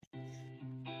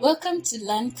Welcome to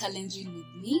Learn Kalenjin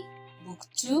with me, Book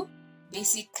 2,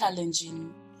 Basic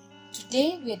Kalenjin.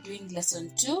 Today we are doing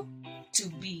Lesson 2, To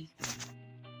Be.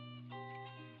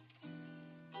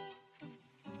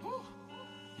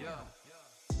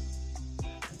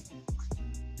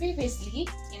 Previously,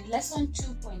 in Lesson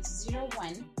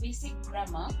 2.01, Basic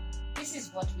Grammar, this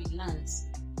is what we learned.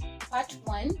 Part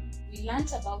 1, we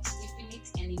learned about definite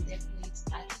and indefinite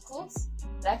articles.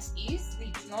 That is, they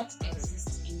do not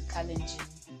exist in Kalenjin.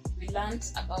 We learned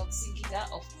about singular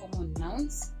of common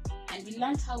nouns, and we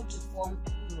learned how to form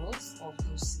plurals of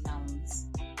those nouns.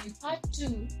 In Part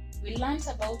 2, we learned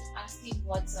about asking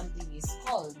what something is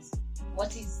called.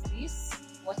 What is this?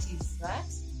 What is that?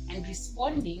 And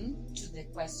responding to the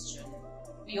question.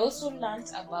 We also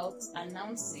learned about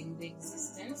announcing the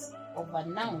existence of a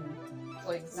noun.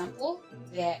 For example,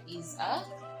 there is a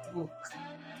book.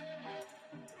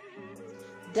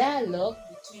 Dialogue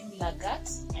between Lagat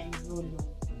and Rono.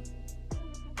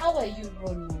 How are you,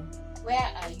 Rono? Where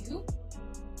are you?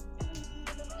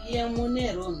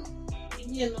 Iamune Rono.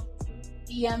 Imieno.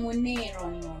 Iamune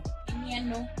Rono.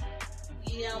 Imieno.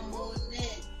 Iamune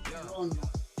Rono.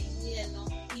 Imieno.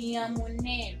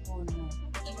 Iamune Rono.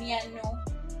 Imiano.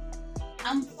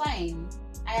 I'm fine.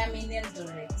 I am in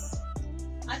Eldoret.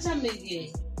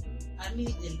 Achamege. Ami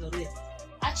Eldoret.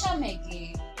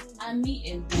 Achamege. Ami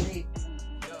Eldoret.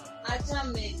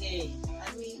 Achamege.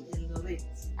 Ami Eldoret.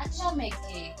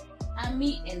 Achamege.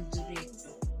 Ami Eldoret.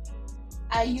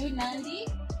 Are you Nandi?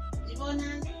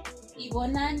 Ibonandi.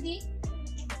 Ibonandi?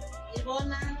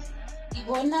 Ibonandi.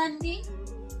 Ibonandi?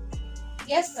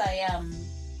 Yes, I am.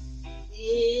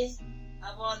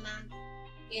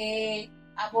 Abonandi.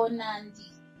 Abonandi.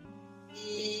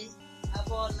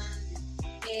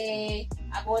 Abonandi.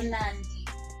 Abonandi.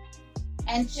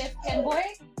 And Chef Kemboy,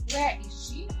 where is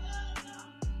she?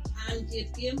 I'm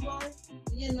Chef Kemboy.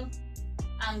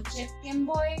 I'm Chef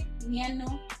Kemboy.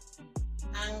 Niano.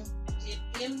 I'm Chef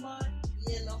Kemboy.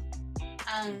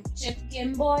 I'm Chef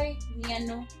Kemboy.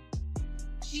 Niano.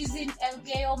 She's in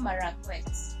Elgeyo Marakwet.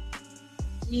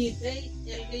 Mite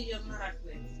Elgeyo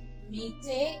Marakwet.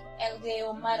 Mite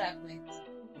Elgeyo Marakwet.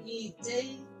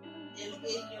 Mite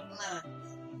Elgeyo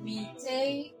Marakwet.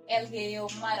 Mite Elgeyo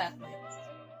Marakwet.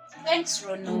 Thanks,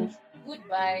 Rono.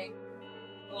 Goodbye.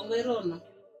 Kongoi Rono.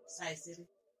 Saisiri.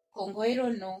 Kongoi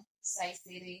Rono.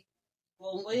 Saisiri.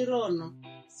 Kongoi Rono.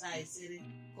 Saisiri.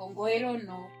 Kongoi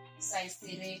Rono.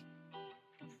 Saisiri.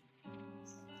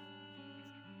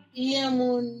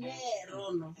 Iamune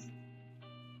Rono.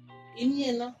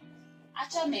 Imieno.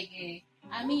 Achamege.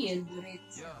 Ami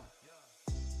Eldoret.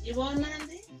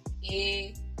 Ibonandi.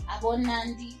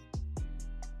 Abonandi.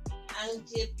 Ang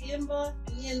Chef Kemboy.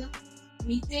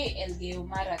 Mite Elgeyo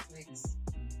Marakwet.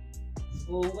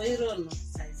 Kongoi Rono.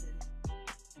 Saisiri.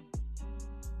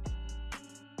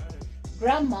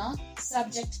 Grammar,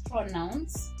 subject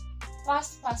pronouns,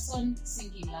 first person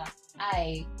singular,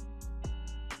 I.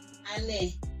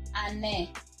 Ane. Ane.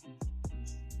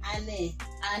 Ane.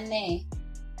 Ane.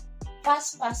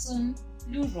 First person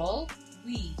plural,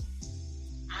 we.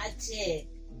 Ache.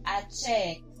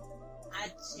 Achek.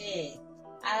 Ache.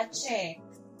 Achek.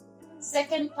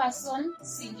 Second person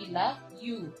singular,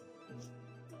 you.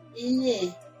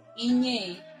 Inye.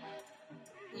 Inye.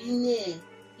 Inye.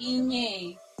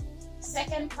 Inye.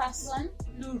 Second person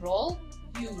plural,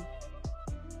 you.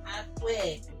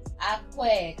 Akwe.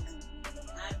 Akwek.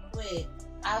 Akwe.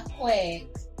 Akwek.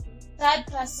 Third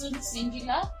person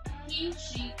singular, he,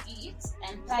 she, it,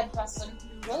 and third person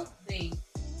plural, they.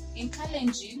 In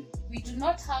Kalenjin, we do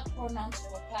not have pronouns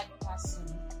for third person.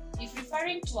 If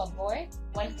referring to a boy,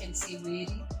 one can say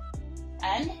weri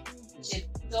and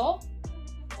chepto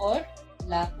or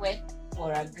lakwet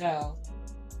for a girl.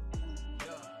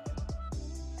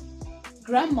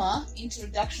 Grammar,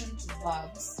 introduction to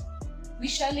verbs. We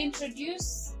shall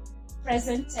introduce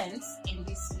present tense in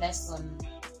this lesson.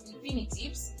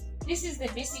 Infinitives. This is the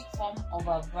basic form of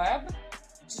a verb,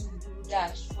 to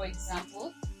dash. For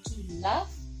example, to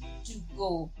laugh, to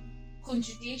go.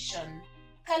 Conjugation.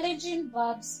 Kalenjin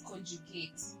verbs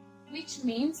conjugate, which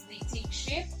means they take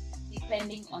shape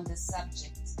depending on the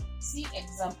subject. See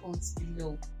examples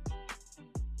below.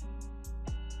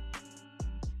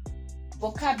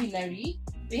 Vocabulary,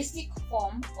 basic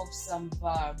form of some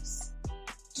verbs.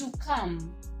 To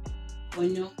come,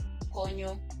 Konyo.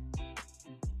 konyo,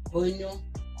 Konyo.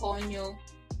 konyo.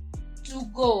 To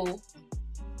go,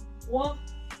 Wo.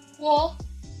 kwo,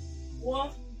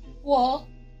 Wo. kwo.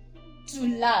 To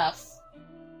laugh,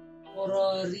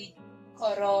 Korori.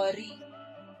 korori,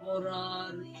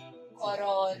 Korori.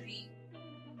 korori.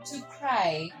 To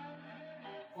cry,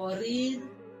 Korir.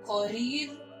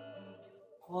 korir,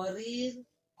 Korir.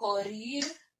 Korir,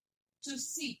 to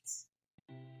sit.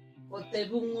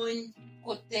 Kotebungon.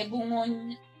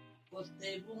 Kotebungon,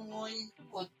 Kotebungon.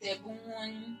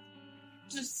 kotebungon,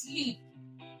 to sleep.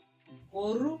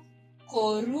 Koru.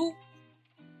 Koru,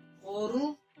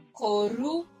 Koru.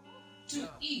 koru, to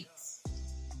eat.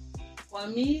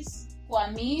 Kwamis.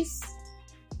 Kwamis,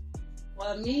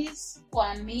 Kwamis.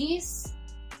 kwamis,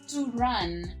 to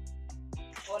run.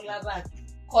 Kolabat.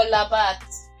 Kolabat,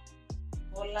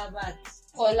 Kolabat.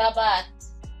 kolabat,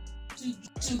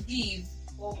 to give.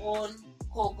 Kogon.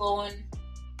 Kogon,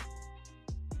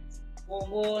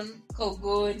 Kogon.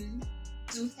 kogon,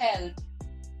 to help.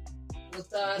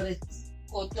 Kotaret.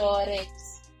 Kotoret,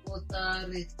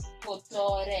 Kotaret.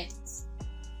 kotoret,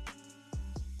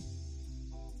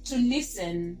 to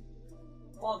listen.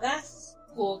 Kogas.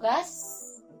 Kogas,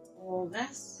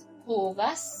 Kogas.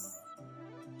 kogas,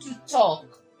 to talk.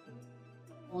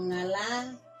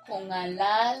 Kongalal.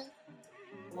 Kongalal,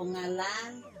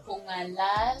 Kongalal.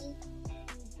 kongalal,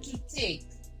 to take.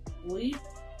 Koib.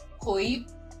 Koib,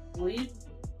 Koib.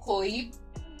 koib,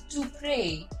 to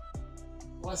pray.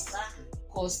 Kosa.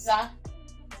 Kosa,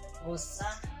 Kosa.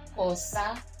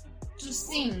 kosa, to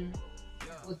sing.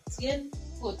 Kotien.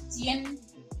 Kotien,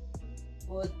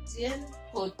 Kotien.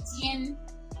 kotien,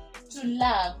 to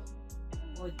love.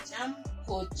 Kocham.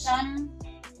 Kocham,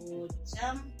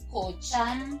 Kocham.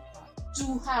 kocham,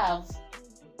 to have.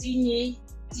 Tinye.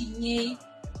 Tinye,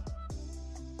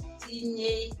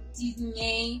 Tinye.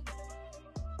 tinye,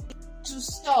 to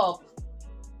stop.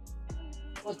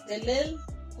 Kotelel.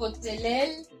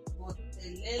 Kotelel,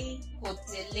 Kotelel.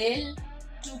 kotelel,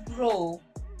 to grow.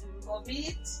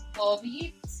 Kobit.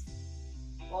 Kobit,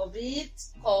 Kobit.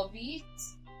 kobit,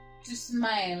 to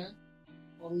smile.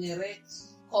 Kongeret.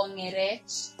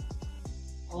 Kongerech,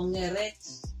 Kongeret.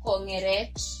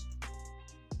 kongerech,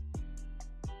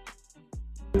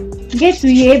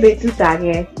 Ngetuiye betut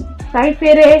age.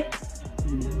 Saisere.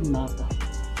 Nata.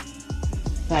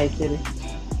 Saisere.